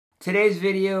Today's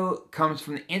video comes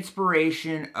from the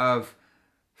inspiration of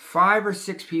 5 or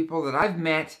 6 people that I've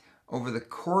met over the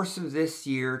course of this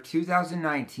year,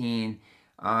 2019,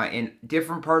 in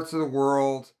different parts of the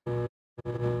world.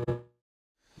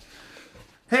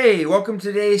 Hey, welcome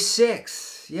to day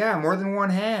 6. Yeah, more than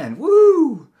one hand.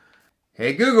 Woo!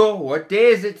 Hey Google, what day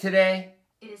is it today?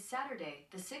 It is Saturday,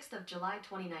 the 6th of July,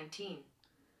 2019.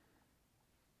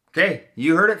 Okay,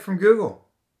 you heard it from Google.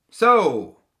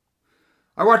 So,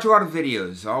 I watch a lot of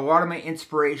videos. A lot of my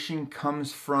inspiration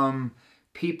comes from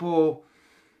people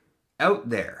out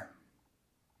there.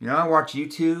 You know, I watch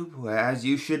YouTube, as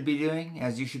you should be doing,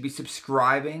 as you should be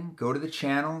subscribing. Go to the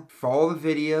channel, follow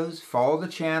the videos, follow the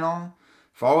channel,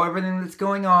 follow everything that's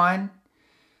going on.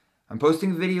 I'm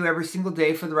posting a video every single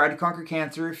day for the Ride to Conquer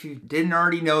Cancer, if you didn't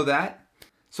already know that.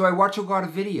 So I watch a lot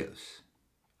of videos.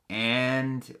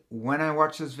 And when I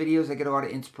watch those videos, I get a lot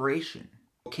of inspiration.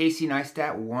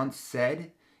 Neistat once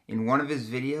said in one of his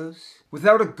videos,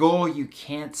 without a goal, you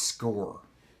can't score.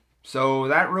 So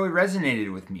that really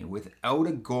resonated with me. Without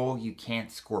a goal, you can't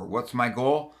score. What's my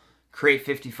goal? Create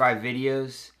 55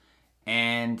 videos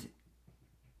and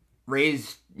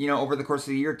raise, over the course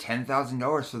of the year,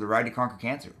 $10,000 for the Ride to Conquer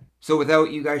Cancer. So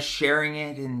without you guys sharing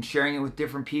it and sharing it with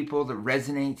different people that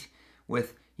resonate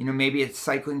with, maybe it's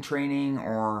cycling training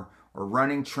or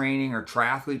running training or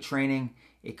triathlete training.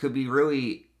 It could be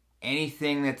really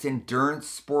anything that's endurance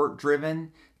sport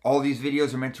driven. All these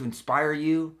videos are meant to inspire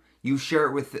you. You share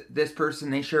it with this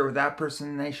person, they share it with that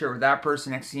person, they share it with that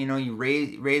person. Next thing you know, you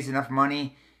raise enough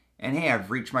money and hey, I've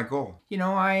reached my goal.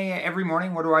 Every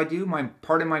morning, what do?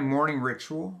 Part of my morning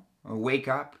ritual, I wake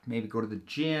up, maybe go to the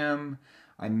gym,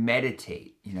 I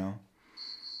meditate,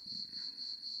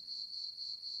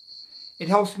 It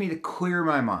helps me to clear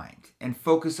my mind and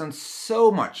focus on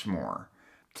so much more.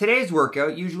 Today's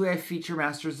workout, usually I feature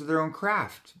masters of their own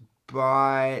craft,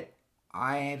 but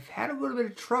I've had a little bit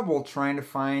of trouble trying to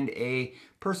find a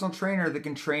personal trainer that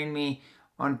can train me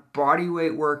on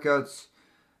bodyweight workouts.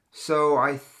 So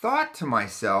I thought to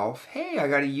myself, hey, I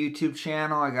got a YouTube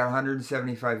channel, I got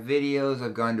 175 videos,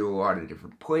 I've gone to a lot of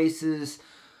different places.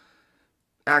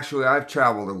 Actually, I've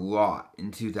traveled a lot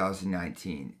in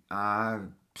 2019.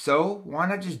 So why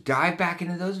not just dive back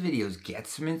into those videos, get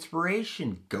some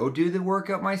inspiration, go do the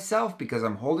workout myself, because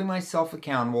I'm holding myself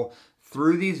accountable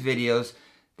through these videos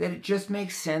that it just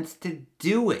makes sense to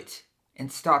do it and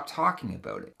stop talking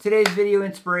about it. Today's video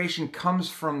inspiration comes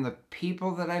from the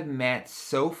people that I've met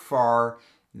so far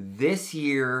this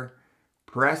year.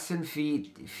 Preston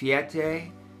Fiete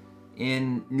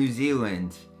in New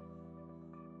Zealand.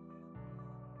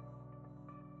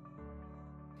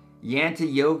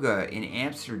 Yanta Yoga in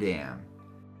Amsterdam.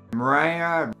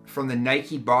 Mariah from the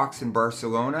Nike box in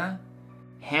Barcelona.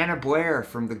 Hannah Blair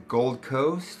from the Gold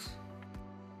Coast.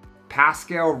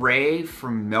 Pascal Ray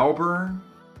from Melbourne.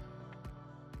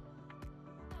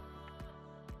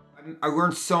 I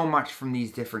learned so much from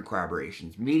these different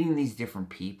collaborations, meeting these different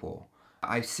people.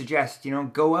 I suggest,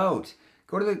 go out.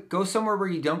 Go somewhere where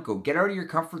you don't go. Get out of your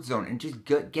comfort zone and just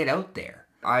get out there.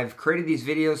 I've created these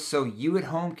videos so you at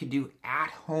home can do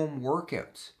at-home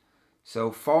workouts.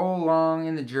 So follow along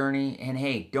in the journey, and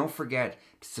hey, don't forget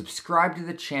to subscribe to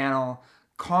the channel.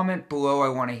 Comment below. I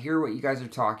want to hear what you guys are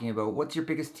talking about. What's your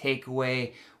biggest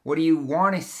takeaway? What do you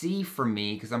want to see from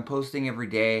me? Because I'm posting every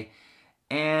day.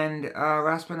 And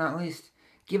last but not least,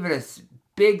 give it a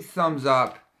big thumbs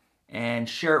up and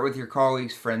share it with your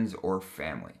colleagues, friends, or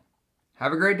family.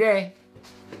 Have a great day.